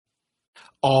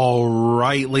All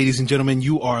right, ladies and gentlemen,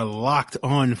 you are locked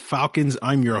on Falcons.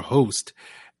 I'm your host,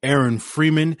 Aaron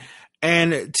Freeman.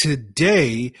 And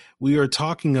today we are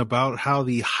talking about how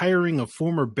the hiring of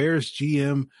former Bears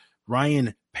GM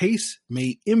Ryan Pace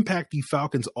may impact the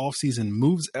Falcons' offseason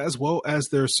moves, as well as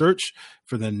their search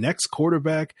for the next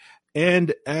quarterback,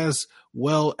 and as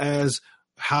well as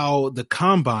how the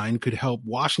combine could help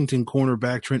Washington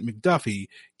cornerback Trent McDuffie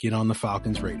get on the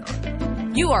Falcons' radar.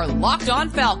 You are Locked On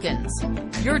Falcons,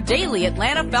 your daily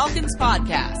Atlanta Falcons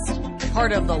podcast.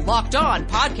 Part of the Locked On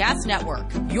Podcast Network,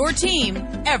 your team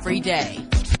every day.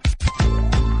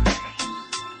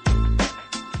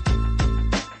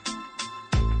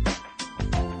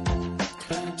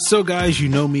 So guys, you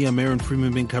know me, I'm Aaron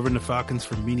Freeman, been covering the Falcons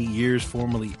for many years,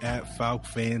 formerly at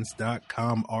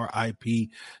FalcFans.com, RIP,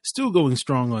 still going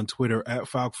strong on Twitter at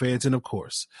FalcFans, and of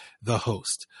course, the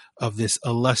host of this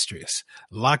illustrious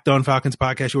Locked On Falcons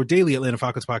podcast, your daily Atlanta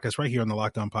Falcons podcast right here on the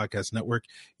Locked On Podcast Network,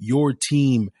 your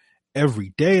team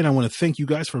every day. And I want to thank you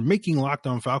guys for making Locked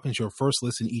On Falcons your first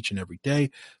listen each and every day.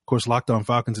 Of course, Locked On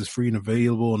Falcons is free and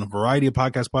available on a variety of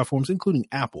podcast platforms, including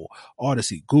Apple,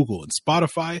 Odyssey, Google, and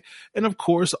Spotify. And of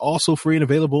course, also free and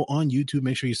available on YouTube.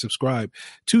 Make sure you subscribe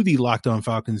to the Locked On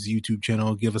Falcons YouTube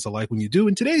channel. Give us a like when you do.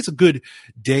 And today's a good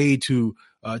day to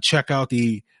check out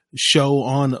the show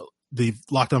on the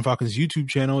Locked On Falcons YouTube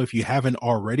channel if you haven't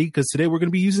already, because today we're going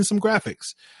to be using some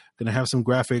graphics. Going to have some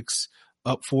graphics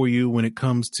up for you when it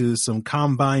comes to some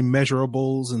combine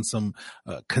measurables and some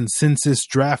consensus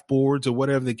draft boards or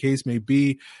whatever the case may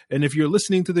be. And if you're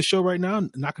listening to the show right now,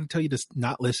 I'm not going to tell you to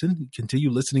not listen,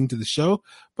 continue listening to the show,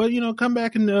 but, come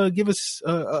back and give us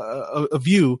a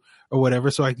view or whatever,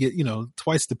 so I get,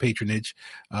 twice the patronage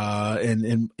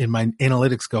and my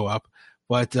analytics go up.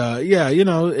 But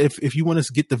if you want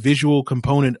to get the visual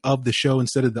component of the show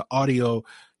instead of the audio,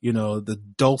 the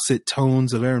dulcet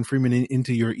tones of Aaron Freeman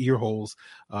into your ear holes,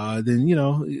 then,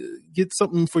 get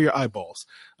something for your eyeballs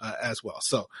as well.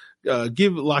 So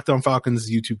give Locked On Falcons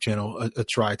YouTube channel a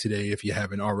try today if you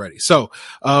haven't already. So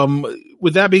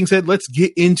with that being said, let's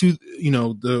get into,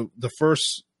 the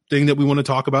first thing that we want to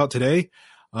talk about today.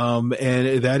 And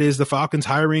that is the Falcons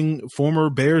hiring former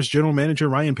Bears general manager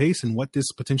Ryan Pace and what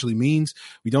this potentially means.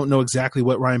 We don't know exactly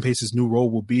what Ryan Pace's new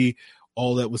role will be.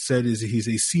 All that was said is he's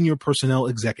a senior personnel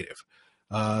executive.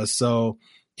 So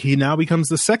he now becomes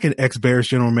the second ex-Bears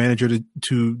general manager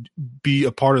to be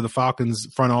a part of the Falcons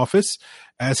front office,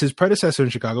 as his predecessor in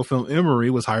Chicago, Phil Emery,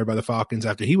 was hired by the Falcons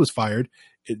after he was fired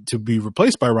to be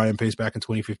replaced by Ryan Pace back in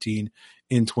 2015.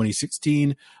 In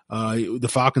 2016, the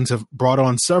Falcons have brought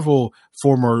on several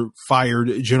former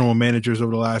fired general managers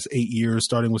over the last 8 years,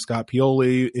 starting with Scott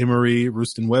Pioli, Emery,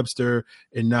 Rustin Webster,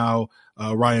 and now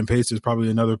Ryan Pace is probably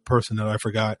another person that I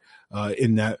forgot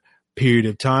in that period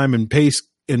of time. And Pace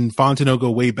and Fontenot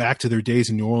go way back to their days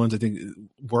in New Orleans. I think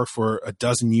worked for a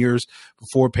dozen years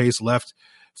before Pace left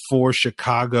for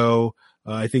Chicago.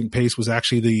 I think Pace was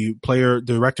actually the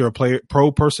director of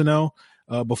pro personnel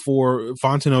before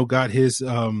Fontenot got his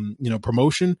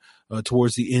promotion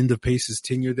towards the end of Pace's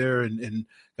tenure there, and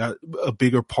got a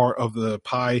bigger part of the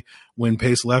pie when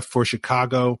Pace left for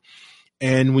Chicago.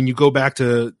 And when you go back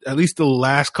to at least the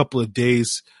last couple of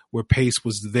days where Pace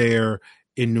was there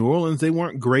in New Orleans, they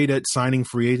weren't great at signing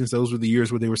free agents. Those were the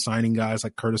years where they were signing guys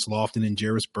like Curtis Lofton and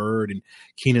Jarvis Byrd and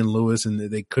Keenan Lewis, and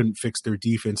they couldn't fix their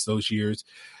defense those years.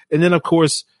 And then, of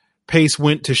course, Pace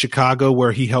went to Chicago,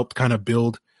 where he helped kind of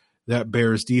build that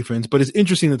Bears defense. But it's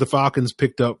interesting that the Falcons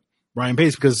picked up Ryan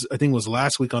Pace, because I think it was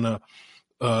last week on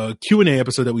a Q&A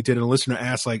episode that we did, and a listener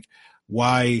asked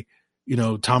why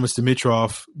Thomas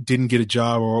Dimitroff didn't get a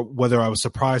job, or whether I was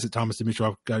surprised that Thomas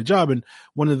Dimitroff got a job. And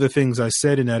one of the things I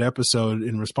said in that episode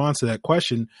in response to that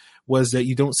question was that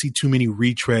you don't see too many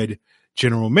retread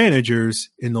general managers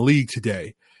in the league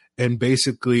today. And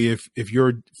basically, if you're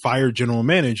a fired general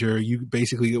manager, you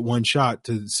basically get one shot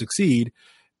to succeed.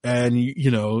 And,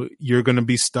 you're going to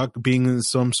be stuck being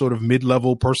some sort of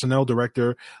mid-level personnel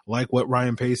director, like what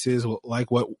Ryan Pace is,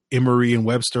 like what Emery and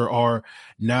Webster are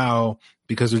now,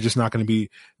 because there's just not going to be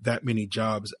that many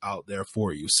jobs out there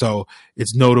for you. So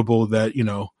it's notable that,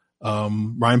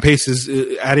 Ryan Pace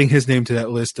is adding his name to that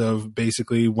list of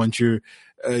basically once you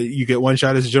get one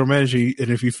shot as a general manager, and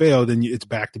if you fail, then it's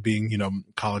back to being,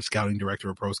 college scouting director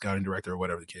or pro scouting director or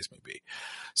whatever the case may be.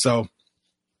 So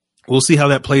we'll see how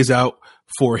that plays out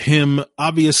for him.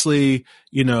 Obviously,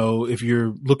 if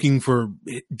you're looking for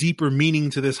deeper meaning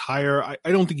to this hire,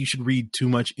 I don't think you should read too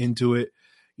much into it.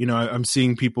 I'm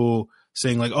seeing people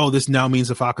saying oh, this now means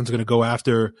the Falcons are going to go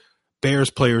after Bears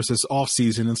players this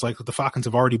offseason. It's like the Falcons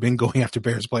have already been going after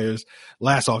Bears players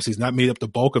last offseason. That made up the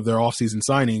bulk of their offseason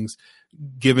signings,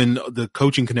 given the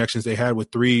coaching connections they had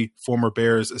with 3 former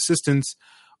Bears assistants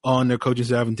on their coaching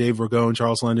staff, and Dave Ragone,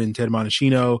 Charles London, and Ted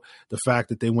Montesino. The fact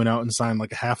that they went out and signed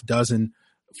like a half dozen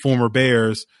former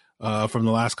Bears from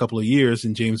the last couple of years,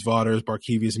 and James Vaughters,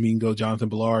 Barkevius Mingo, Jonathan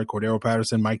Ballard, Cordero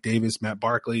Patterson, Mike Davis, Matt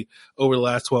Barkley over the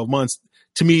last 12 months.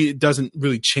 To me, it doesn't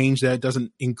really change that. It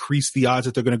doesn't increase the odds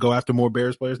that they're going to go after more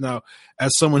Bears players. Now,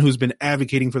 as someone who's been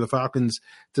advocating for the Falcons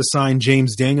to sign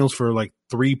James Daniels for like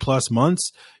 3+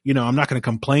 months, I'm not going to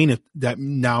complain if that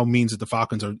now means that the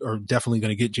Falcons are definitely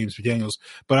going to get James Daniels.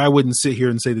 But I wouldn't sit here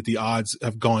and say that the odds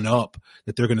have gone up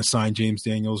that they're going to sign James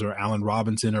Daniels or Allen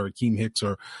Robinson or Akeem Hicks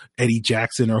or Eddie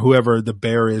Jackson or whoever the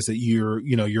Bear is that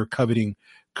you're coveting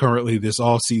currently this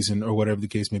offseason or whatever the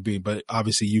case may be. But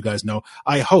obviously, you guys know,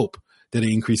 I hope that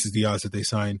it increases the odds that they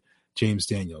sign James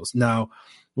Daniels. Now,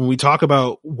 when we talk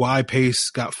about why Pace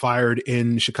got fired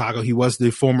in Chicago, he was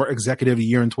the former executive of the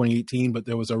year in 2018, but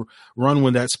there was a run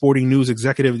when that Sporting News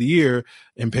executive of the year,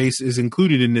 and Pace is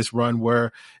included in this run,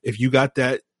 where if you got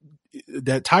that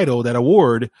title, that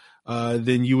award,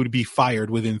 then you would be fired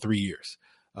within 3 years.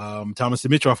 Thomas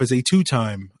Dimitroff is a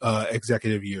 2-time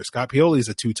executive of the year. Scott Pioli is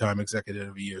a 2-time executive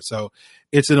of the year. So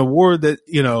it's an award that,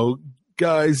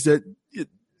 guys, that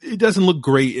it doesn't look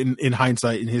great in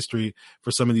hindsight in history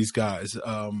for some of these guys.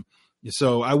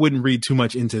 So I wouldn't read too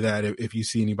much into that. If you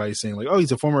see anybody saying like, oh,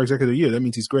 he's a former executive of the year, that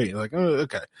means he's great. Like, oh,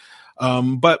 okay.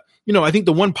 But, I think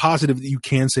the one positive that you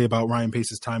can say about Ryan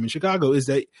Pace's time in Chicago is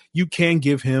that you can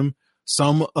give him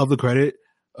some of the credit.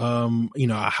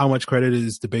 How much credit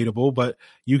is debatable, but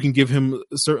you can give him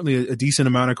certainly a decent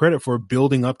amount of credit for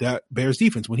building up that Bears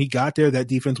defense. When he got there, that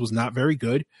defense was not very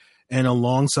good. And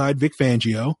alongside Vic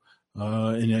Fangio,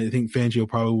 and I think Fangio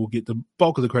probably will get the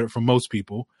bulk of the credit from most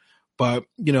people, but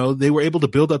they were able to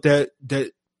build up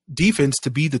that defense to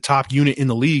be the top unit in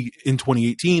the league in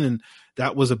 2018, and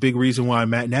that was a big reason why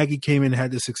Matt Nagy came in and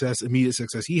had the immediate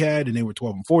success he had, and they were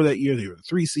 12-4 that year. They were the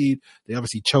 3 seed. They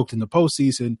obviously choked in the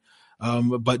postseason,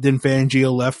 but then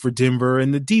Fangio left for Denver,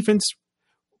 and the defense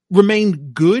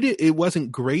remained good. It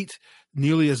wasn't great,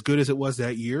 nearly as good as it was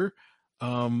that year.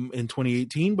 In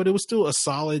 2018, but it was still a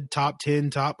solid top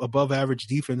 10, top above average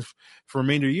defense for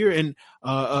remainder of the year, and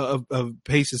of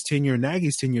Pace's tenure,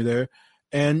 Nagy's tenure there.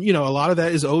 And, a lot of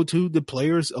that is owed to the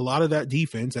players. A lot of that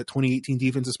defense, that 2018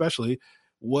 defense especially,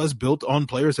 was built on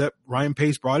players that Ryan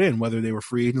Pace brought in, whether they were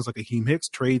free agents like Akeem Hicks,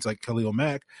 trades like Kelly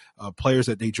O'Mac, players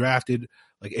that they drafted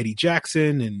like Eddie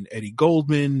Jackson and Eddie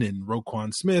Goldman and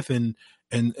Roquan Smith and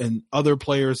other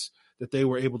players that they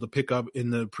were able to pick up in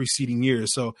the preceding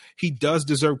years. So he does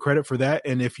deserve credit for that.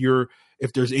 And if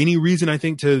there's any reason, I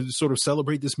think, to sort of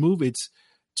celebrate this move, it's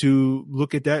to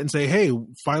look at that and say, hey,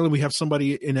 finally we have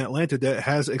somebody in Atlanta that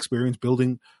has experience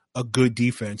building a good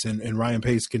defense, and Ryan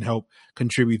Pace can help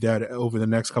contribute that over the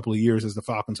next couple of years as the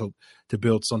Falcons hope to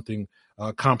build something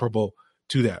comparable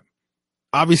to that.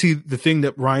 Obviously, the thing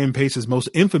that Ryan Pace is most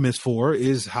infamous for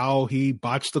is how he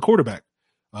botched the quarterback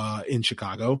in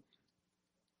Chicago.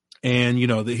 And,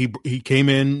 he came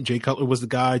in, Jay Cutler was the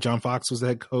guy, John Fox was the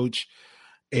head coach,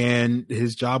 and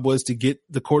his job was to get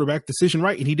the quarterback decision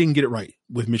right, and he didn't get it right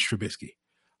with Mitch Trubisky.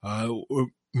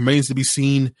 Remains to be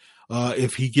seen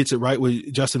if he gets it right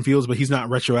with Justin Fields, but he's not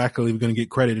retroactively going to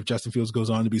get credit if Justin Fields goes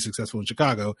on to be successful in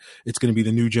Chicago. It's going to be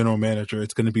the new general manager.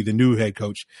 It's going to be the new head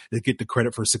coach that get the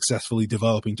credit for successfully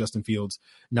developing Justin Fields,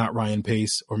 not Ryan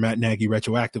Pace or Matt Nagy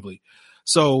retroactively.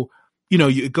 So,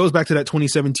 it goes back to that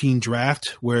 2017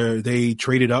 draft where they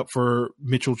traded up for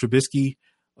Mitchell Trubisky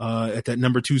at that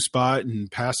number 2 spot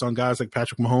and passed on guys like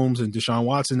Patrick Mahomes and Deshaun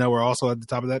Watson that were also at the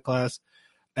top of that class.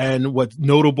 And what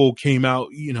notable came out,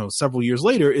 several years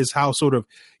later is how sort of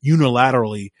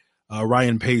unilaterally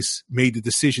Ryan Pace made the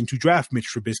decision to draft Mitch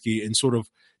Trubisky and sort of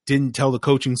didn't tell the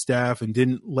coaching staff and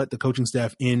didn't let the coaching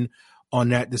staff in on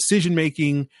that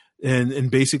decision-making, and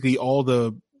basically all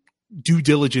the due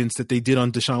diligence that they did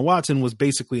on Deshaun Watson was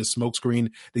basically a smokescreen.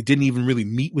 They didn't even really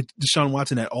meet with Deshaun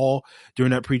Watson at all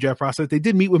during that pre-draft process. They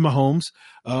did meet with Mahomes,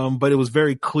 but it was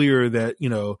very clear that,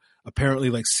 apparently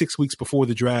like 6 weeks before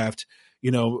the draft,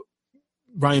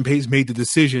 Ryan Pace made the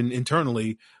decision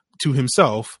internally to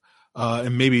himself,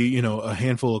 and maybe, a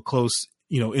handful of close,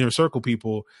 inner circle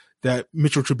people, that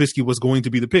Mitchell Trubisky was going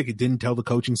to be the pick. It didn't tell the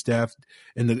coaching staff,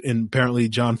 and apparently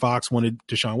John Fox wanted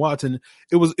Deshaun Watson.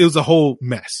 It was a whole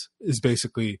mess is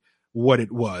basically what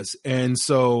it was. And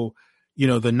so,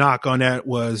 the knock on that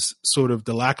was sort of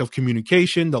the lack of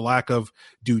communication, the lack of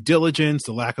due diligence,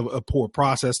 the lack of a poor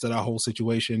process to that whole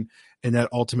situation. And that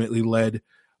ultimately led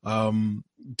to,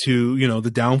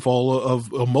 the downfall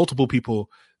of multiple people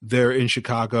there in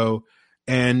Chicago.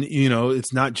 And,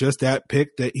 it's not just that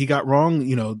pick that he got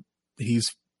wrong.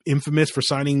 He's infamous for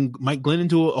signing Mike Glennon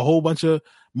to a whole bunch of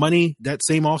money that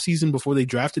same offseason before they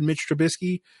drafted Mitch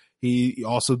Trubisky. He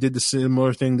also did the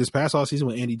similar thing this past offseason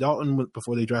with Andy Dalton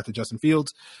before they drafted Justin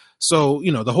Fields. So,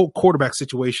 the whole quarterback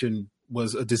situation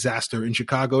was a disaster in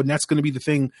Chicago. And that's going to be the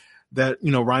thing that,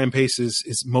 Ryan Pace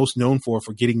is most known for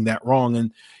getting that wrong.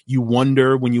 And you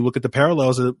wonder when you look at the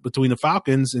parallels between the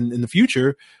Falcons in the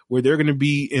future, where they're going to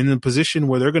be in a position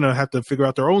where they're going to have to figure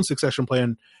out their own succession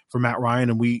plan for Matt Ryan.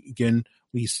 And we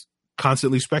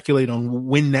constantly speculate on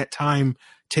when that time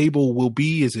table will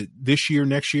be. Is it this year,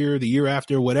 next year, the year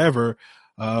after, whatever?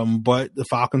 But the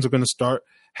Falcons are going to start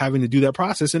having to do that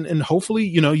process. And hopefully,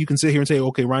 you can sit here and say,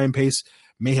 okay, Ryan Pace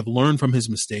may have learned from his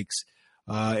mistakes.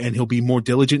 And he'll be more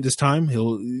diligent this time.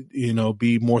 He'll,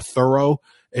 be more thorough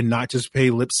and not just pay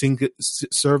lip sync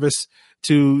service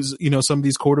to, some of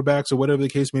these quarterbacks or whatever the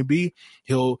case may be.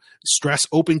 He'll stress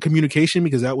open communication,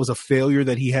 because that was a failure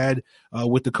that he had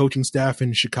with the coaching staff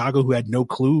in Chicago, who had no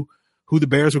clue who the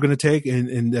Bears were going to take,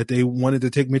 and that they wanted to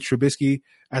take Mitch Trubisky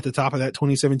at the top of that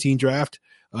 2017 draft,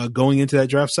 going into that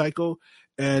draft cycle.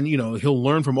 And, he'll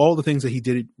learn from all the things that he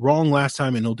did wrong last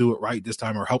time, and he'll do it right this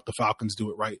time, or help the Falcons do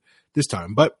it right this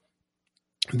time. But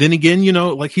then again,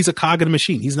 he's a cog in a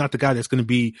machine. He's not the guy that's going to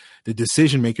be the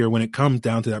decision maker when it comes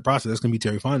down to that process. That's going to be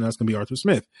Terry Fontenot. That's going to be Arthur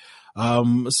Smith.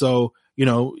 So,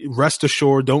 rest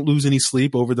assured, don't lose any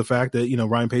sleep over the fact that,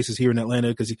 Ryan Pace is here in Atlanta,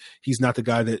 because he's not the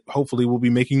guy that hopefully will be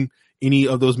making any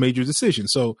of those major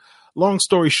decisions. So long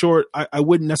story short, I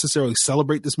wouldn't necessarily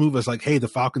celebrate this move as like, hey, the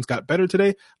Falcons got better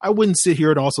today. I wouldn't sit here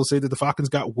and also say that the Falcons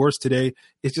got worse today.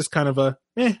 It's just kind of a,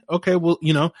 okay, well,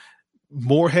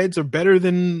 more heads are better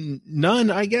than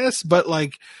none, I guess. But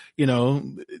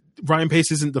Ryan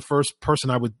Pace isn't the first person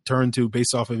I would turn to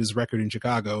based off of his record in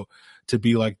Chicago to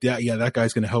be like, yeah, that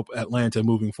guy's going to help Atlanta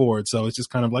moving forward. So it's just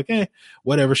kind of like,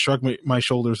 whatever, shrug my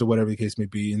shoulders or whatever the case may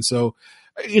be. And so,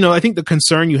 I think the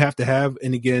concern you have to have,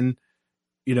 and again,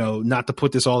 not to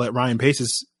put this all at Ryan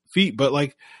Pace's feet, but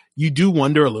you do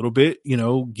wonder a little bit,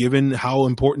 given how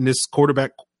important this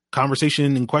quarterback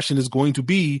conversation and question is going to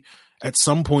be at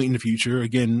some point in the future.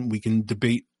 Again, we can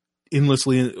debate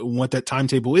endlessly what that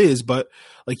timetable is, but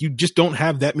you just don't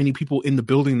have that many people in the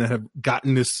building that have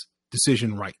gotten this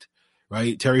decision right?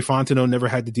 Terry Fontenot never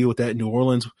had to deal with that in New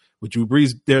Orleans with Drew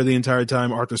Brees there the entire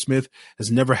time. Arthur Smith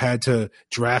has never had to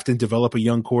draft and develop a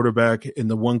young quarterback, and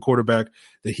the one quarterback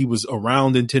that he was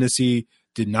around in Tennessee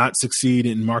did not succeed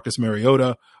in Marcus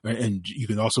Mariota. And you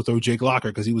can also throw Jake Locker,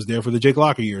 because he was there for the Jake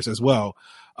Locker years as well.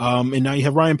 And now you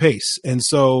have Ryan Pace. And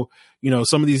so,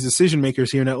 some of these decision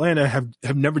makers here in Atlanta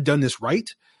have never done this right,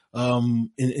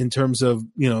 in terms of,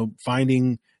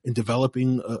 finding and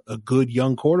developing a good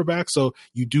young quarterback. So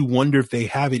you do wonder if they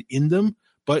have it in them,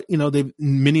 but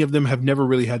many of them have never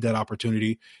really had that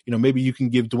opportunity. Maybe you can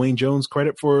give Dwayne Jones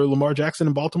credit for Lamar Jackson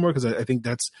in Baltimore, because I think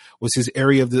that's was his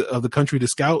area of the country to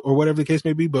scout, or whatever the case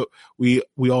may be. But we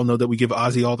all know that we give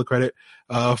Ozzie all the credit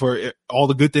for all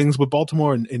the good things with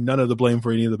Baltimore, and none of the blame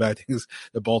for any of the bad things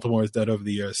that Baltimore has done over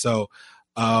the years. So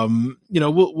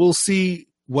we'll see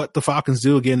what the Falcons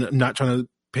do. Again, I'm not trying to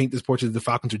paint this portrait that the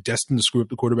Falcons are destined to screw up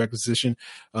the quarterback position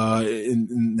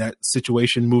in that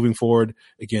situation moving forward.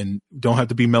 Again, don't have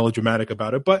to be melodramatic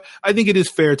about it, but I think it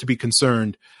is fair to be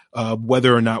concerned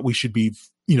whether or not we should be,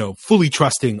 fully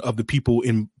trusting of the people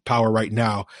in power right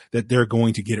now that they're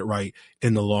going to get it right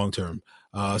in the long term.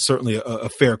 Certainly a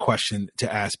fair question to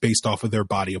ask based off of their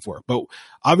body of work. But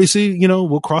obviously,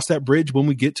 we'll cross that bridge when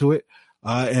we get to it.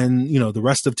 And the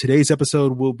rest of today's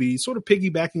episode will be sort of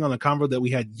piggybacking on the convo that we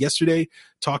had yesterday,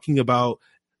 talking about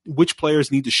which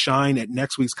players need to shine at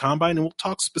next week's combine. And we'll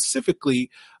talk specifically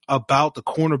about the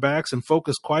cornerbacks and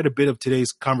focus quite a bit of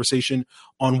today's conversation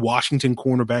on Washington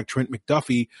cornerback Trent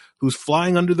McDuffie, who's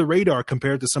flying under the radar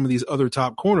compared to some of these other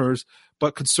top corners,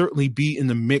 but could certainly be in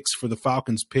the mix for the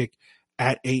Falcons pick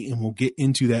at 8, and we'll get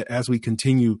into that as we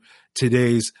continue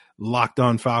today's Locked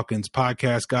On Falcons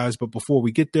podcast, guys. But before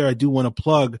we get there, I do want to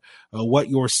plug what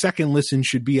your second listen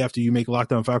should be after you make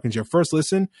Locked On Falcons your first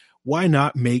listen. Why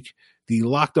not make the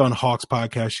Locked On Hawks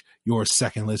podcast your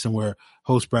second listen, where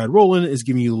host Brad Rowland is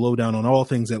giving you the lowdown on all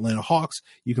things Atlanta Hawks.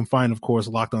 You can find, of course,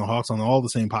 Locked On Hawks on all the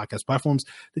same podcast platforms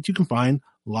that you can find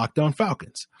Locked On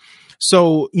Falcons.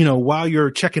 So, while you're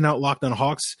checking out Locked On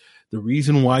Hawks, the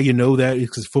reason why you know that is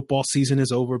because football season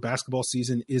is over, basketball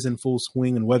season is in full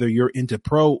swing, and whether you're into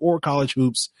pro or college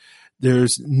hoops,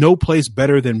 there's no place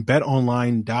better than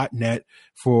betonline.net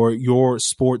for your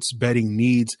sports betting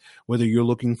needs, whether you're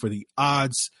looking for the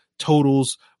odds,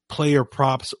 totals, player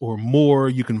props, or more.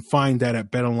 You can find that at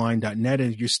betonline.net.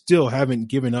 And if you still haven't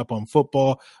given up on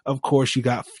football, of course, you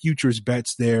got futures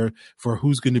bets there for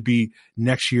who's going to be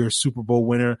next year's Super Bowl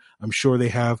winner. I'm sure they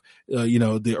have,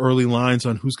 the early lines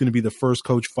on who's going to be the first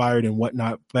coach fired and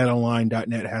whatnot.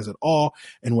 Betonline.net has it all.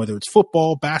 And whether it's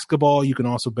football, basketball, you can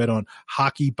also bet on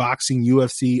hockey, boxing,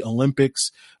 UFC, Olympics,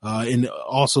 and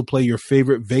also play your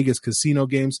favorite Vegas casino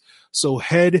games. So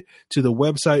head to the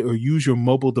website or use your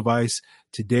mobile device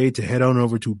today to head on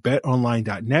over to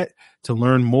betonline.net to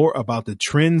learn more about the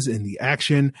trends in the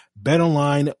action.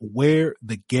 BetOnline, where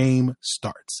the game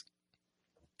starts.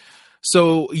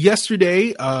 So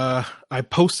yesterday, I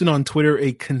posted on Twitter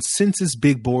a consensus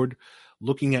big board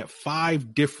looking at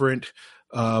 5 different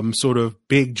sort of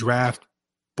big draft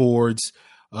boards.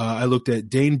 I looked at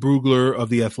Dane Brugler of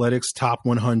The Athletics top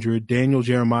 100, Daniel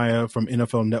Jeremiah from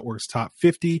NFL Network's top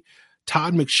 50,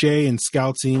 Todd McShay and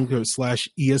Scouting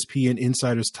 / ESPN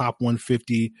Insider's top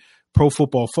 150, Pro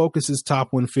Football Focus's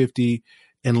top 150,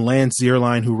 and Lance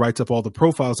Zierlein, who writes up all the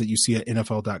profiles that you see at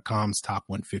NFL.com's top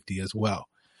 150 as well.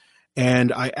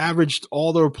 And I averaged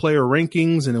all their player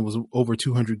rankings, and it was over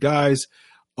 200 guys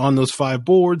on those 5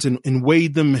 boards, and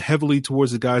weighed them heavily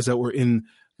towards the guys that were in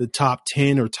the top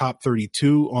 10 or top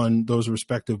 32 on those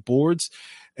respective boards.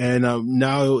 And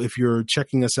now if you're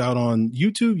checking us out on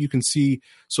YouTube, you can see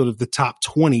sort of the top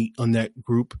 20 on that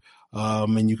group.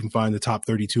 And you can find the top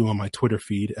 32 on my Twitter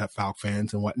feed at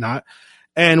FalcFans and whatnot.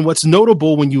 And what's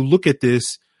notable when you look at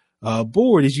this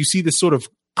board is you see this sort of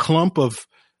clump of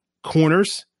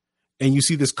corners and you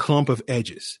see this clump of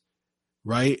edges,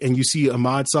 right? And you see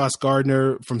Ahmad Sauce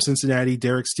Gardner from Cincinnati,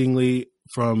 Derek Stingley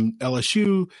from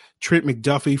LSU, Trent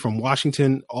McDuffie from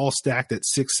Washington, all stacked at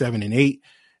 6, 7, and 8.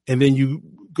 And then you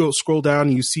go scroll down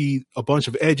and you see a bunch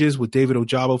of edges with David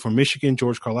Ojabo from Michigan,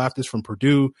 George Karlaftis from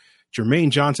Purdue,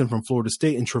 Jermaine Johnson from Florida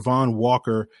State, and Travon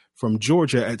Walker from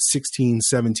Georgia at 16,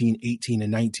 17, 18,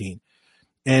 and 19.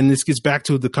 And this gets back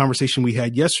to the conversation we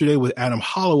had yesterday with Adam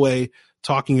Holloway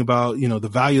talking about, the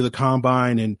value of the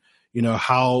combine and,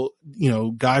 how,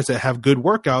 guys that have good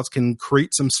workouts can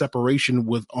create some separation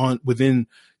within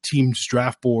teams'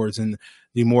 draft boards, and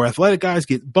the more athletic guys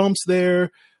get bumps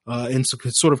there, and so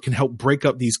sort of can help break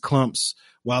up these clumps,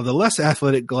 while the less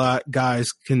athletic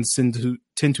guys can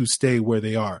tend to stay where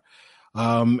they are.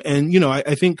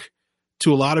 I think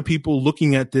to a lot of people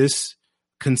looking at this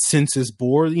consensus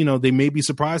board, they may be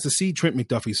surprised to see Trent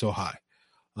McDuffie so high.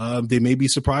 They may be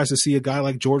surprised to see a guy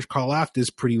like George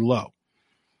Karlaftis pretty low.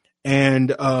 And,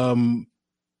 talking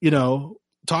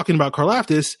about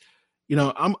Karlaftis,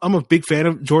 I'm a big fan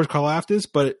of George Karlaftis,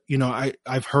 but,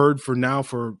 I've heard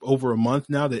for over a month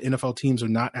now that NFL teams are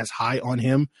not as high on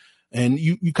him. And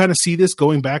you kind of see this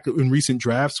going back in recent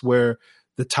drafts where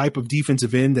the type of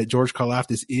defensive end that George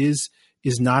Karlaftis is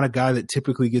not a guy that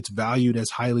typically gets valued as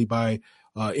highly by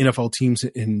NFL teams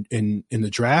in the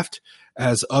draft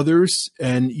as others.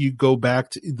 And you go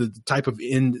back to the type of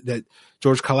end that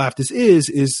George Karlaftis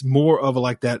is more of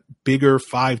like that bigger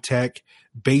 5-tech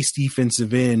base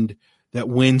defensive end that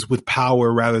wins with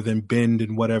power rather than bend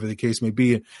and whatever the case may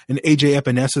be. And AJ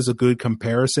Epinesa is a good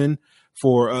comparison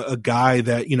for a guy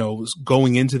that, was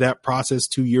going into that process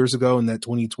 2 years ago in that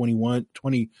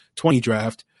 2020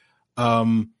 draft. A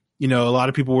lot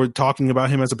of people were talking about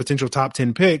him as a potential top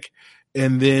 10 pick.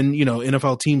 And then,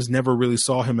 NFL teams never really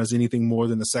saw him as anything more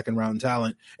than a 2nd-round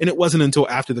talent. And it wasn't until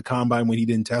after the combine when he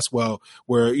didn't test well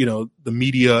where, the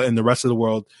media and the rest of the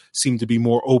world seemed to be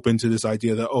more open to this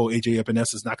idea that, AJ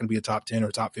Epinesa is not going to be a top 10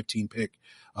 or top 15 pick.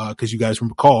 Because you guys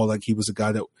recall, like, he was a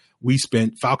guy that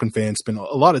Falcon fans spent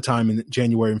a lot of time in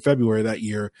January and February that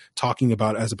year talking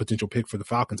about as a potential pick for the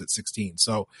Falcons at 16.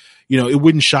 So, it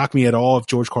wouldn't shock me at all if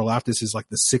George Karlaftis is like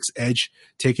the 6th edge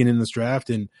taken in this draft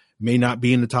and may not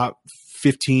be in the top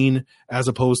 15 as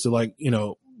opposed to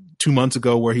 2 months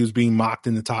ago where he was being mocked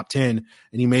in the top 10,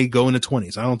 and he may go in the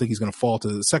 20s. I don't think he's going to fall to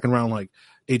the 2nd round like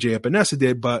AJ Epinesa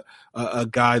did, but a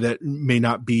guy that may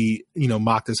not be,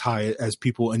 mocked as high as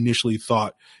people initially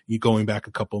thought going back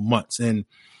a couple of months. And,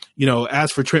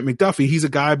 as for Trent McDuffie, he's a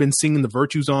guy I've been singing the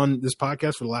virtues on this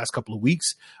podcast for the last couple of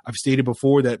weeks. I've stated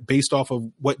before that based off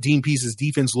of what Dean Pease's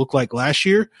defense looked like last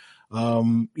year,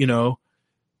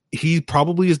 he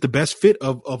probably is the best fit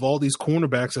of all these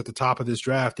cornerbacks at the top of this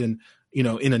draft. And,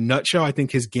 in a nutshell, I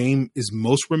think his game is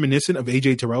most reminiscent of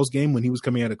AJ Terrell's game when he was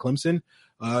coming out of Clemson,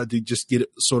 to just get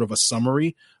sort of a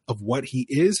summary of what he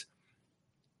is.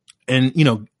 And,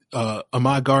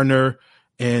 Ahmad Gardner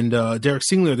and Derek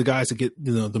Stingley are the guys that get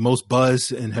the most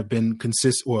buzz and have been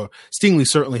consistent, or Stingley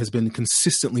certainly has been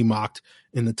consistently mocked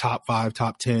in the top 5,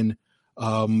 top 10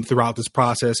 throughout this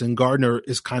process. And Gardner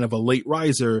is kind of a late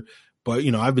riser, But,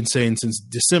 I've been saying since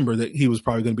December that he was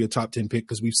probably going to be a top 10 pick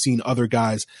because we've seen other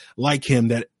guys like him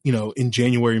that, in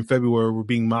January and February were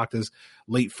being mocked as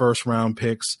late first round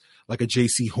picks, like a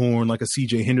JC Horn, like a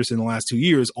CJ Henderson in the last 2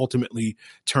 years, ultimately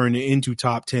turn into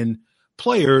top 10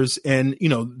 players. And,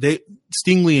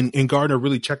 Stingley and Gardner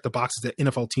really check the boxes that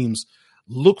NFL teams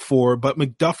look for, but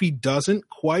McDuffie doesn't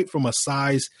quite from a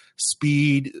size,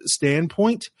 speed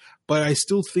standpoint. But I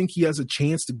still think he has a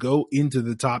chance to go into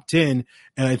the top 10.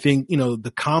 And I think,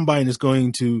 the combine is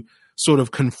going to sort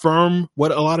of confirm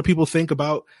what a lot of people think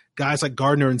about guys like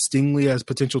Gardner and Stingley as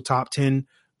potential top 10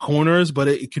 corners, but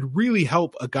it could really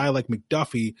help a guy like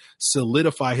McDuffie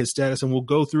solidify his status. And we'll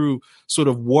go through sort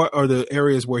of what are the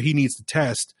areas where he needs to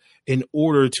test in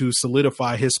order to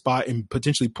solidify his spot and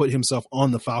potentially put himself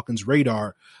on the Falcons'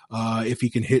 radar if he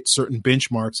can hit certain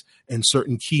benchmarks and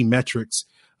certain key metrics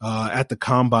at the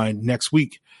combine next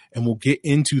week. And we'll get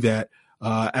into that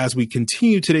as we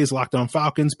continue today's Locked On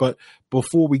Falcons. But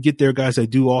before we get there, guys, I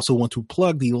do also want to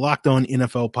plug the Locked On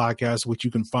NFL podcast, which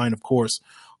you can find, of course,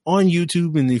 on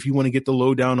YouTube. And if you want to get the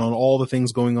lowdown on all the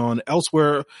things going on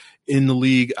elsewhere in the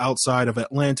league outside of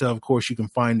Atlanta, of course, you can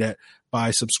find that by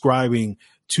subscribing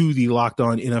to the Locked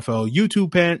On NFL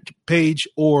YouTube page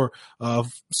or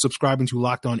subscribing to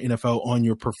Locked On NFL on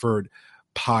your preferred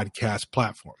podcast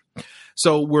platform.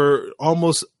 So we're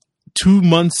almost 2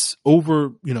 months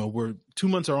over, we're 2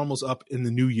 months are almost up in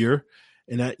the new year.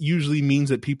 And that usually means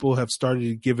that people have started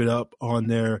to give it up on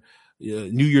their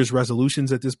New Year's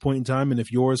resolutions at this point in time. And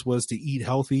if yours was to eat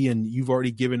healthy and you've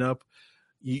already given up,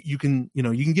 you can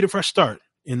get a fresh start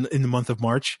in the month of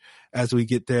March as we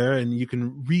get there, and you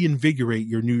can reinvigorate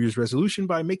your New Year's resolution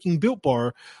by making Built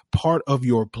Bar part of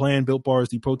your plan. Built Bar is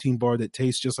the protein bar that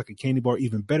tastes just like a candy bar,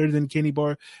 even better than a candy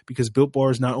bar, because Built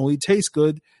Bars not only taste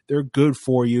good, they're good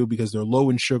for you because they're low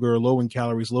in sugar, low in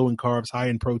calories, low in carbs, high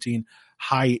in protein,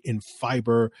 high in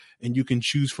fiber, and you can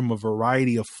choose from a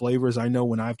variety of flavors. I know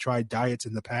when I've tried diets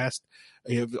in the past,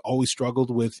 I've always struggled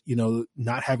with,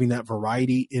 not having that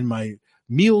variety in my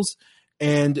meals.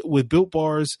 And with Built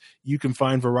Bars, you can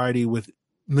find variety with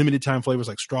limited time flavors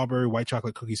like strawberry, white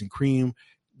chocolate cookies and cream,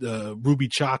 the ruby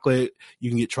chocolate. You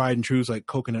can get tried and trues like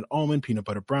coconut almond, peanut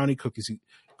butter brownie, cookies and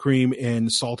cream,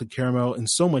 and salted caramel, and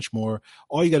so much more.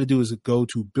 All you got to do is go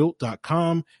to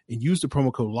built.com and use the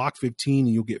promo code LOCK15, and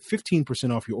you'll get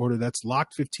 15% off your order. That's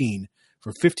LOCK15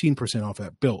 for 15% off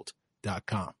at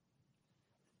built.com.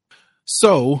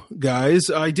 So, guys,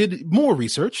 I did more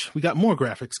research. We got more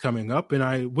graphics coming up, and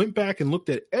I went back and looked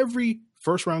at every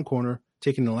first-round corner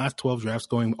taken in the last 12 drafts,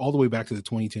 going all the way back to the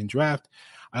 2010 draft.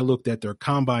 I looked at their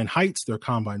combine heights, their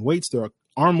combine weights, their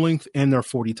arm length, and their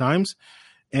 40 times.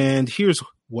 And here's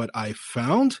what I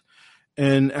found.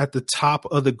 And at the top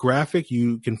of the graphic,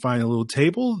 you can find a little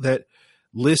table that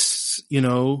lists,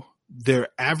 their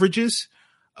averages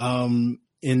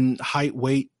in height,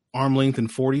 weight, arm length, and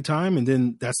 40 time. And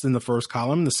then that's in the first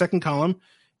column. The second column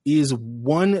is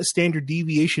one standard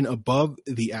deviation above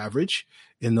the average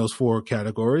in those four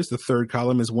categories. The third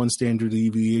column is one standard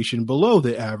deviation below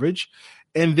the average.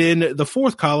 And then the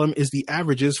fourth column is the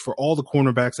averages for all the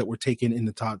cornerbacks that were taken in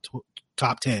the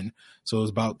top 10. So it was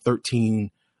about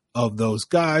 13 of those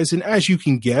guys. And as you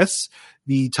can guess,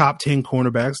 the top 10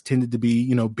 cornerbacks tended to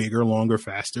be, bigger, longer,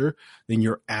 faster than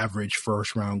your average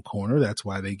first round corner. That's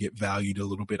why they get valued a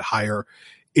little bit higher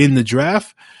in the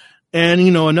draft. And,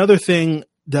 another thing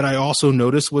that I also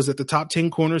noticed was that the top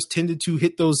 10 corners tended to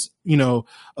hit those,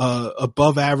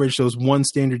 above average, those one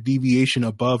standard deviation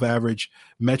above average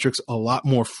metrics a lot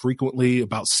more frequently.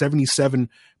 About 77%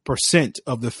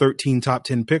 of the 13 top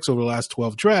 10 picks over the last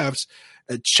 12 drafts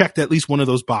checked at least one of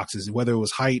those boxes, whether it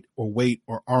was height or weight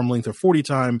or arm length or 40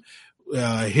 time,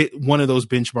 hit one of those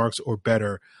benchmarks or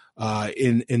better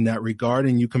in that regard.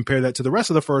 And you compare that to the rest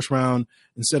of the first round,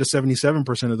 instead of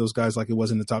 77% of those guys like it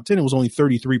was in the top 10, it was only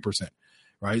 33%,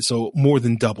 right? So more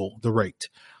than double the rate.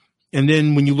 And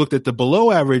then when you looked at the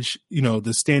below average,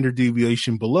 the standard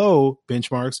deviation below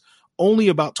benchmarks, only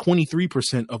about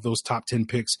 23% of those top 10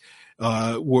 picks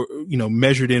were,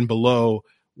 measured in below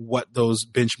what those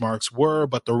benchmarks were.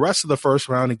 But the rest of the first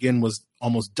round, again, was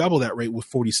almost double that rate with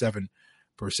 47%.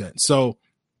 So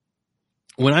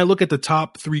when I look at the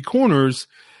top three corners,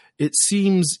 it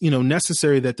seems,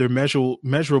 necessary that their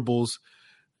measurables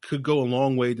could go a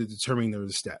long way to determining their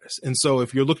status. And so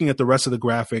if you're looking at the rest of the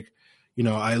graphic,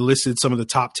 I listed some of the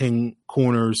top 10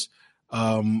 corners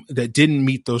that didn't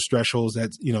meet those thresholds,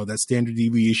 that standard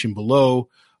deviation below,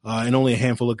 and only a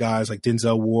handful of guys like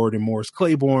Denzel Ward and Morris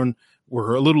Claiborne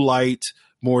were a little light.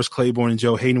 Morris Claiborne and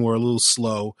Joe Hayden were a little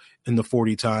slow in the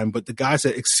 40 time, but the guys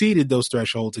that exceeded those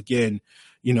thresholds, again,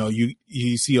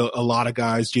 you see a lot of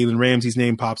guys. Jalen Ramsey's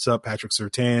name pops up, Patrick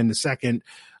Surtain the second,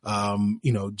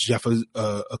 Jeff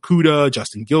Okudah,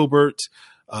 Justin Gilbert,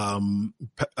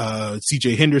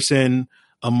 CJ Henderson,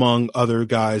 among other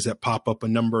guys that pop up a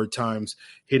number of times,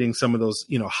 hitting some of those,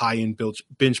 high end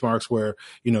benchmarks where,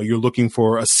 you're looking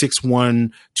for a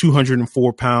 6'1",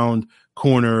 204-pound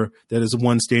corner that is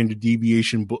one standard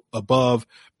deviation above,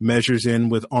 measures in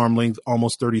with arm length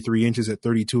almost 33 inches at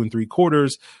 32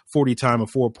 3/4, 40 time of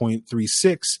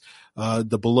 4.36.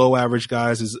 The below average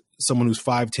guys is someone who's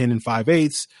 5'10 and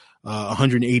 5/8,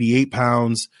 188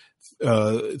 pounds,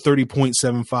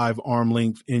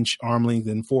 30.75 inch arm length,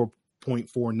 and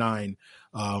 4.49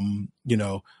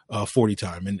 40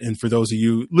 time. And for those of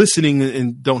you listening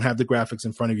and don't have the graphics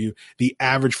in front of you, the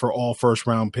average for all first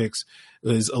round picks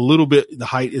is the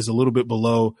height is a little bit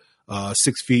below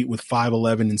 6 feet with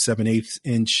 5'11 and 7/8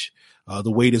 inch.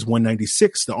 The weight is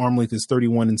 196. The arm length is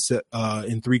 31 and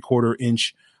 3/4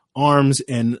 inch arms,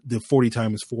 and the 40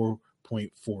 time is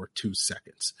 4.42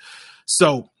 seconds.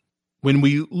 So when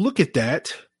we look at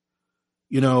that,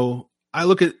 I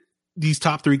look at these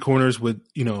top three corners with,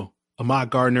 Ahmad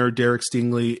Gardner, Derek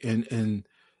Stingley, and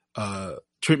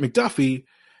Trent McDuffie.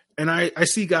 And I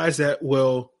see guys that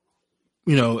will,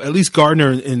 at least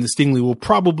Gardner and Stingley will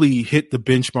probably hit the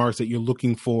benchmarks that you're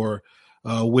looking for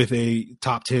with a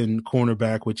top 10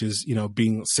 cornerback, which is,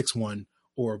 being 6'1"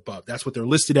 or above. That's what they're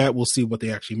listed at. We'll see what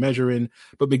they actually measure in.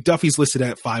 But McDuffie's listed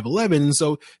at 5'11",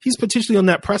 so he's potentially on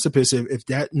that precipice. If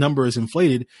that number is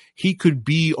inflated, he could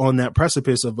be on that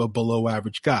precipice of a below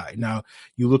average guy. Now,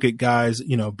 you look at guys,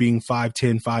 being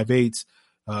 5'10", 5'8",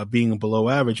 being below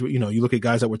average. You look at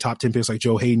guys that were top 10 picks like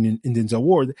Joe Hayden and Denzel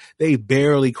Ward, they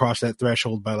barely crossed that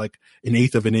threshold by like an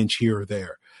eighth of an inch here or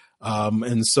there.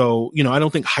 And so, I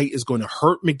don't think height is going to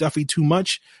hurt McDuffie too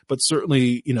much, but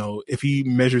certainly, if he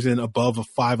measures in above a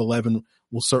 5'11",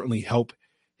 will certainly help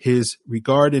his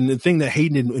regard. And the thing that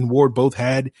Hayden and Ward both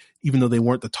had, even though they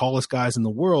weren't the tallest guys in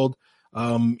the world,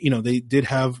 they did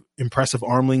have impressive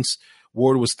arm lengths.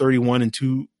 Ward was 31 and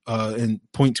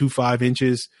 0.25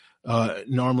 inches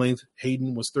in arm length.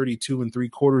 Hayden was 32 and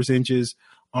 3/4 inches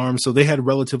arms. So they had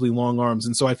relatively long arms.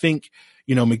 And so I think,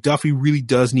 McDuffie really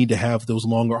does need to have those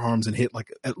longer arms and hit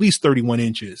like at least 31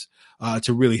 inches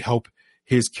to really help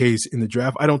his case in the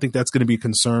draft. I don't think that's going to be a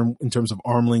concern in terms of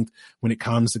arm length when it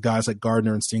comes to guys like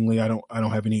Gardner and Stingley. I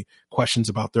don't have any questions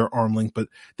about their arm length, but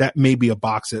that may be a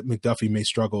box that McDuffie may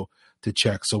struggle to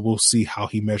check. So we'll see how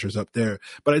he measures up there.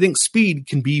 But I think speed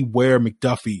can be where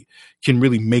McDuffie can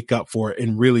really make up for it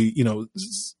and really,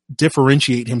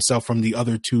 differentiate himself from the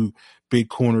other two big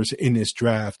corners in this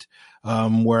draft,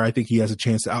 where I think he has a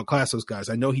chance to outclass those guys.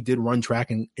 I know he did run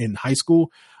track in high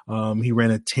school. He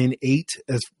ran a 10.8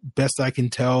 as best I can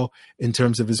tell in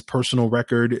terms of his personal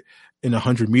record in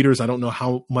 100 meters. I don't know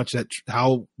how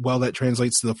well that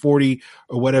translates to the 40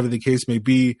 or whatever the case may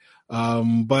be.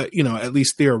 But at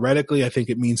least theoretically, I think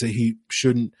it means that he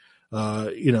shouldn't,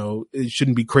 it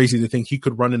shouldn't be crazy to think he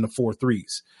could run in the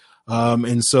 4.3s.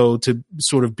 And so to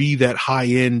sort of be that high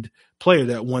end player,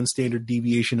 that one standard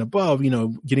deviation above,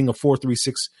 getting a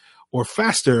 4.36 or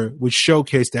faster would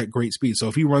showcase that great speed. So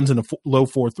if he runs in the low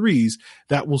 4.3s,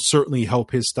 that will certainly help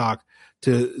his stock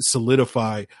to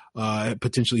solidify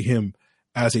potentially him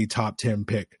as a top 10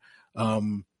 pick.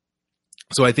 So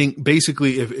I think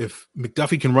basically if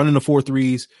McDuffie can run in the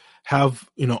 4.3s, have,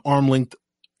 arm length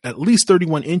at least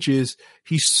 31 inches,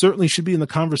 he certainly should be in the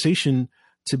conversation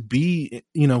to be,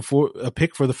 for a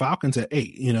pick for the Falcons at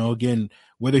 8. Again,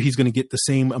 whether he's going to get the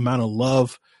same amount of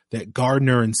love that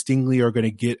Gardner and Stingley are going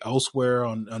to get elsewhere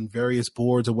on various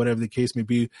boards or whatever the case may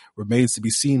be remains to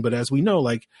be seen. But as we know,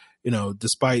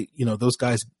 despite, those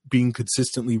guys being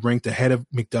consistently ranked ahead of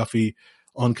McDuffie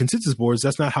on consensus boards,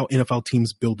 that's not how NFL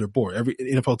teams build their board. Every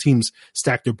NFL teams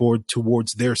stack their board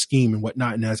towards their scheme and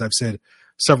whatnot. And as I've said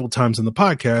several times in the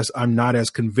podcast, I'm not as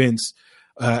convinced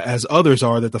as others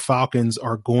are that the Falcons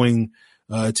are going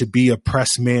to be a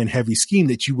press man heavy scheme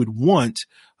that you would want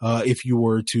if you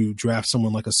were to draft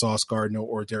someone like a Sauce Gardner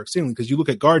or Derek Stingley. Because you look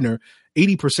at Gardner,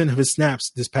 80% of his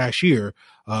snaps this past year,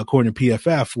 according to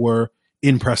PFF, were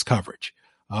in press coverage.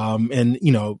 And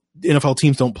NFL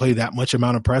teams don't play that much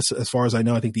amount of press. As far as I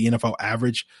know, I think the NFL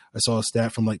average, I saw a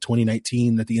stat from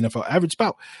 2019 that the NFL average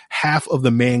about half of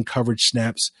the man coverage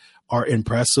snaps are in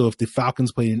press. So if the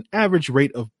Falcons played an average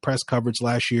rate of press coverage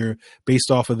last year,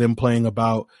 based off of them playing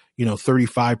about,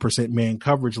 35% man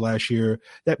coverage last year,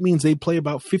 that means they play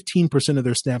about 15% of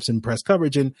their snaps in press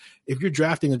coverage. And if you're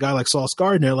drafting a guy like Sauce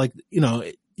Gardner,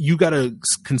 you got to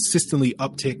consistently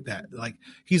uptick that.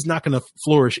 He's not going to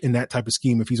flourish in that type of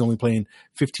scheme if he's only playing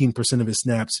 15% of his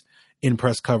snaps in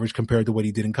press coverage compared to what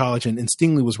he did in college. And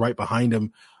Stingley was right behind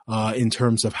him in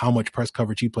terms of how much press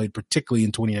coverage he played, particularly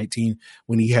in 2019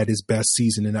 when he had his best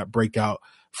season in that breakout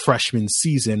freshman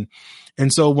season.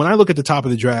 And so when I look at the top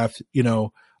of the draft,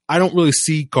 I don't really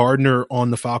see Gardner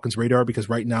on the Falcons radar because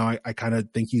right now I kind of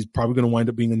think he's probably going to wind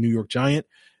up being a New York Giant.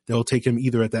 They'll take him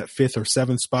either at that 5th or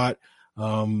 7th spot.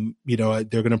 They're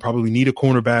going to probably need a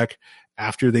cornerback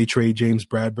after they trade James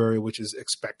Bradbury, which is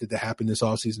expected to happen this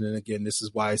offseason. And again, this is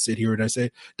why I sit here and I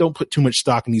say, don't put too much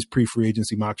stock in these pre-free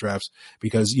agency mock drafts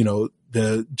because,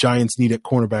 the Giants' need at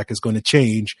cornerback is going to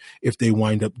change if they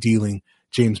wind up dealing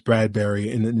James Bradbury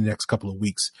in the next couple of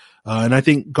weeks. And I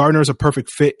think Gardner is a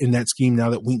perfect fit in that scheme now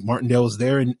that Wink Martindale is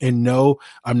there. And no,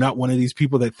 I'm not one of these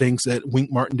people that thinks that Wink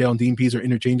Martindale and Dean Pease are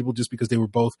interchangeable just because they were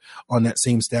both on that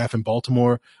same staff in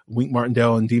Baltimore. Wink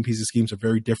Martindale and Dean Pease's schemes are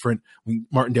very different. Wink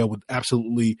Martindale would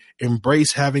absolutely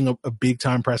embrace having a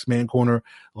big-time press man corner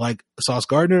like Sauce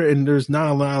Gardner, and there's not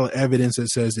a lot of evidence that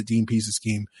says that Dean Pease's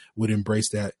scheme would embrace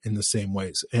that in the same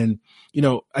ways. And,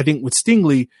 I think with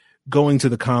Stingley going to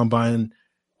the combine,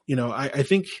 I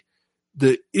think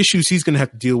the issues he's going to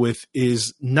have to deal with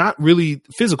is not really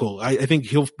physical. I think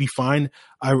he'll be fine.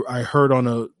 I heard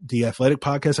on the Athletic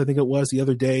podcast, I think it was the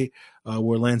other day,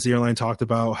 where Lance Zierlein talked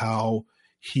about how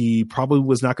he probably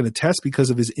was not going to test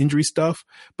because of his injury stuff.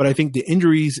 But I think the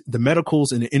injuries, the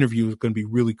medicals, and the interview are going to be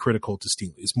really critical to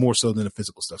Stingley. It's more so than the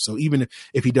physical stuff. So even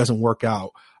if he doesn't work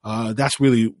out, that's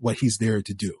really what he's there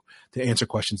to do, to answer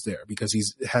questions there, because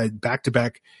he's had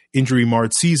back-to-back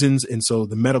injury-marred seasons. And so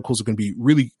the medicals are going to be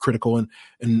really critical.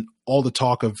 And all the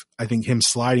talk of, I think, him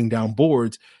sliding down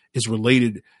boards is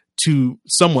related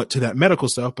somewhat to that medical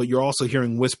stuff, but you're also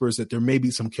hearing whispers that there may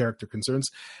be some character concerns.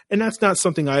 And that's not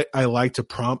something I like to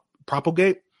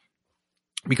propagate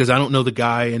because I don't know the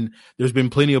guy. And there's been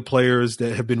plenty of players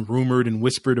that have been rumored and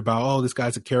whispered about, oh, this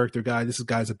guy's a character guy, this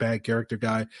guy's a bad character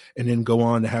guy, and then go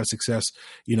on to have success,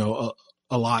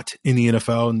 a lot in the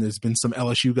NFL. And there's been some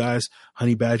LSU guys.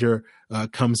 Honey Badger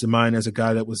comes to mind as a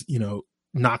guy that was,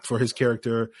 knocked for his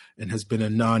character and has been a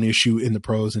non-issue in the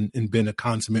pros and been a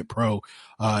consummate pro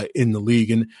in the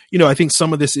league. And, I think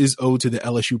some of this is owed to the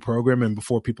LSU program. And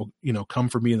before people, come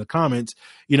for me in the comments,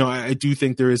 I do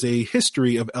think there is a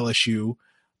history of LSU.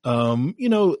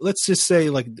 Let's just say,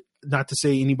 like, not to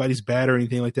say anybody's bad or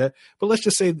anything like that, but let's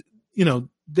just say,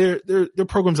 their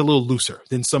program's a little looser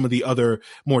than some of the other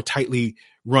more tightly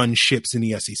run ships in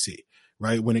the SEC.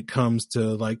 Right. When it comes to,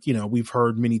 like, we've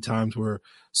heard many times where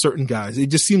certain guys, it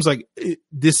just seems like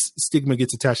this stigma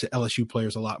gets attached to LSU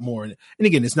players a lot more. And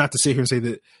again, it's not to sit here and say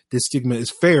that this stigma is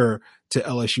fair to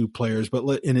LSU players,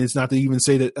 and it's not to even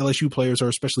say that LSU players are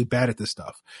especially bad at this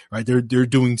stuff, right? They're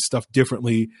doing stuff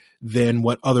differently than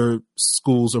what other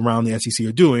schools around the SEC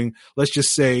are doing. Let's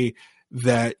just say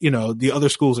that, the other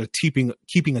schools are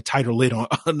keeping a tighter lid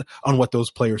on what those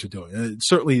players are doing. And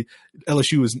certainly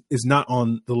LSU is not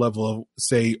on the level of,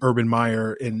 say, Urban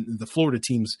Meyer and the Florida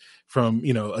teams from,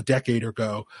 a decade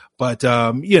ago. But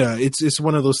it's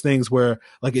one of those things where,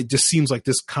 like, it just seems like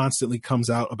this constantly comes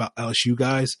out about LSU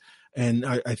guys. And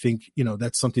I think,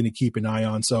 that's something to keep an eye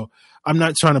on. So I'm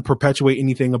not trying to perpetuate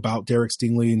anything about Derek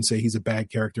Stingley and say he's a bad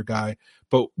character guy.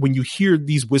 But when you hear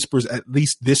these whispers, at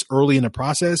least this early in the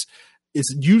process,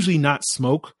 it's usually not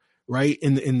smoke, right?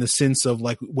 In the sense of,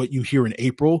 like, what you hear in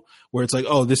April, where it's like,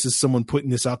 oh, this is someone putting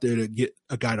this out there to get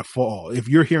a guy to fall. If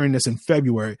you're hearing this in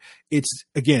February, it's,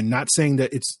 again, not saying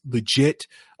that it's legit,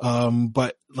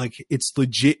 but, like, it's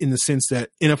legit in the sense that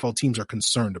NFL teams are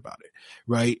concerned about it,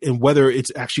 right? And whether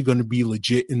it's actually going to be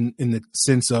legit in the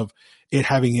sense of it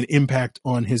having an impact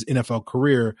on his NFL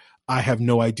career, I have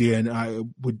no idea, and I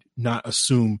would not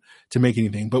assume to make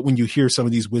anything. But when you hear some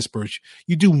of these whispers,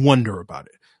 you do wonder about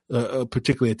it,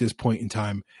 particularly at this point in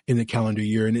time in the calendar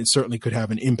year, and it certainly could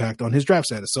have an impact on his draft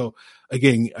status. So,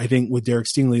 again, I think with Derek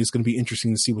Stingley, it's going to be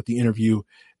interesting to see what the interview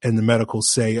and the medicals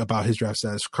say about his draft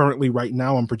status. Currently, right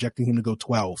now, I'm projecting him to go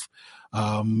 12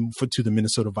 to the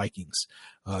Minnesota Vikings,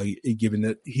 given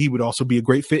that he would also be a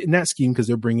great fit in that scheme because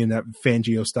they're bringing that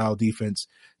Fangio-style defense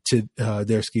to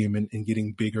their scheme and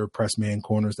getting bigger press man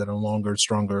corners that are longer,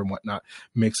 stronger, and whatnot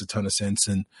makes a ton of sense.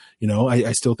 And,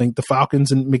 I still think the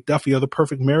Falcons and McDuffie are the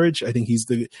perfect marriage. I think he's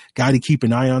the guy to keep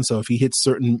an eye on. So if he hits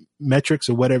certain metrics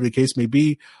or whatever the case may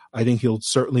be, I think he'll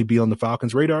certainly be on the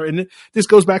Falcons' radar. And this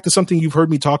goes back to something you've heard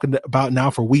me talking about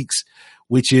now for weeks,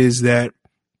 which is that,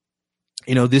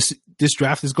 this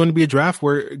draft is going to be a draft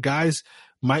where guys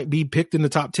might be picked in the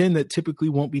top 10 that typically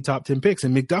won't be top 10 picks.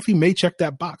 And McDuffie may check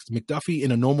that box. McDuffie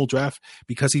in a normal draft,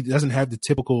 because he doesn't have the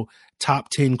typical top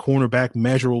 10 cornerback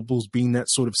measurables, being that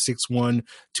sort of 6'1",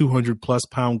 200 plus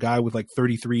pound guy with like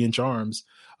 33-inch arms.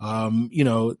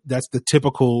 That's the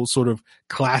typical sort of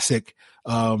classic,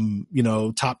 top 10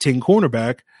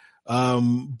 cornerback.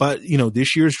 But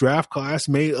this year's draft class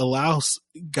may allow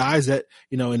guys that,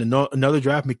 in another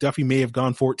draft, McDuffie may have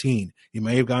gone 14. He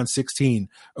may have gone 16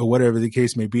 or whatever the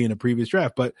case may be in a previous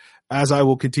draft. But as I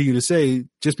will continue to say,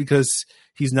 just because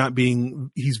he's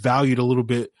valued a little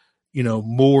bit,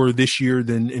 more this year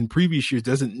than in previous years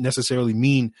doesn't necessarily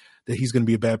mean that he's going to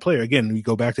be a bad player. Again, we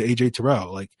go back to AJ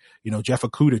Terrell, Jeff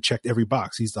Okudah checked every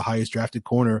box. He's the highest drafted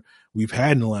corner we've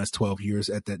had in the last 12 years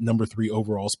at that number 3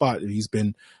 overall spot. He's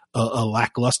been a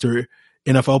lackluster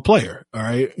NFL player. All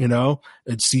right.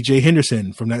 It's CJ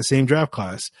Henderson from that same draft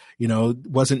class,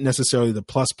 wasn't necessarily the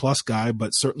plus guy,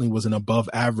 but certainly was an above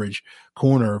average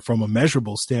corner from a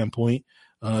measurable standpoint,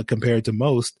 compared to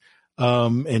most.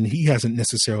 And he hasn't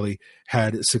necessarily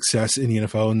had success in the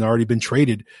NFL and already been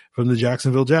traded from the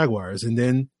Jacksonville Jaguars. And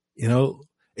then,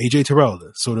 AJ Terrell,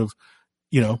 sort of,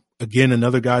 again,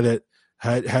 another guy that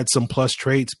had some plus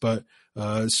traits, but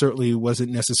certainly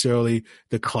wasn't necessarily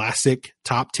the classic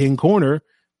top 10 corner,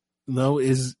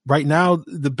 is right now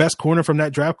the best corner from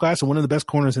that draft class and one of the best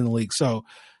corners in the league. So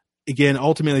again,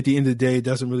 ultimately at the end of the day, it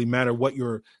doesn't really matter what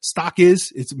your stock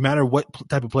is. It's a matter what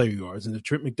type of player you are. And if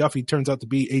Trent McDuffie turns out to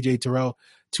be AJ Terrell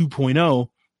 2.0,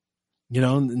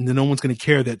 no one's going to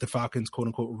care that the Falcons, quote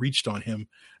unquote, reached on him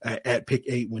at pick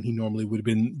 8 when he normally would have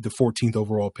been the 14th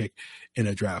overall pick in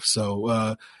a draft.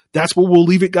 So that's where we'll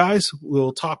leave it, guys.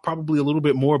 We'll talk probably a little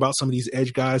bit more about some of these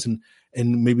edge guys and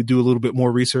maybe do a little bit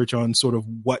more research on sort of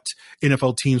what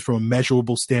NFL teams from a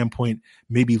measurable standpoint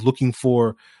may be looking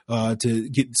for to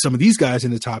get some of these guys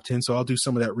in the top 10. So I'll do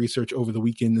some of that research over the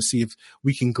weekend to see if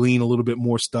we can glean a little bit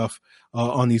more stuff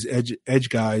on these edge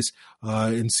guys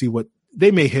and see what they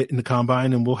may hit in the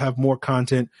combine, and we'll have more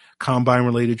content, combine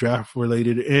related, draft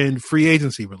related, and free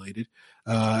agency related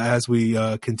as we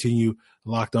continue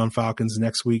Locked On Falcons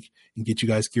next week and get you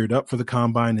guys geared up for the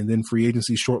combine and then free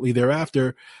agency shortly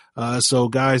thereafter. So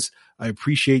guys, I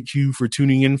appreciate you for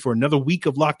tuning in for another week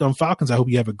of Locked On Falcons. I hope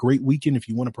you have a great weekend. If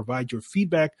you want to provide your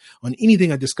feedback on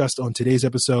anything I discussed on today's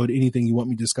episode, anything you want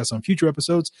me to discuss on future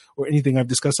episodes, or anything I've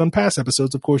discussed on past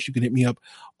episodes, of course, you can hit me up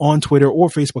on Twitter or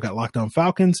Facebook at Locked On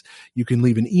Falcons. You can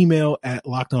leave an email at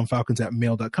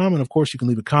lockedonfalcons@mail.com. And of course, you can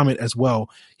leave a comment as well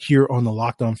here on the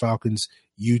Locked On Falcons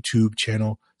YouTube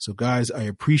channel. So guys, I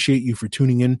appreciate you for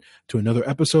tuning in to another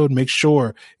episode. Make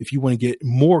sure if you want to get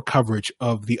more coverage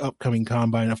of the upcoming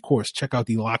combine, of course, check out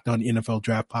the Locked On NFL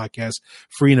Draft podcast,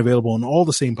 free and available on all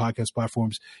the same podcast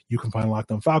platforms you can find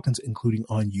Locked On Falcons, including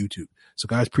on YouTube. So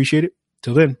guys, appreciate it.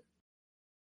 Till then.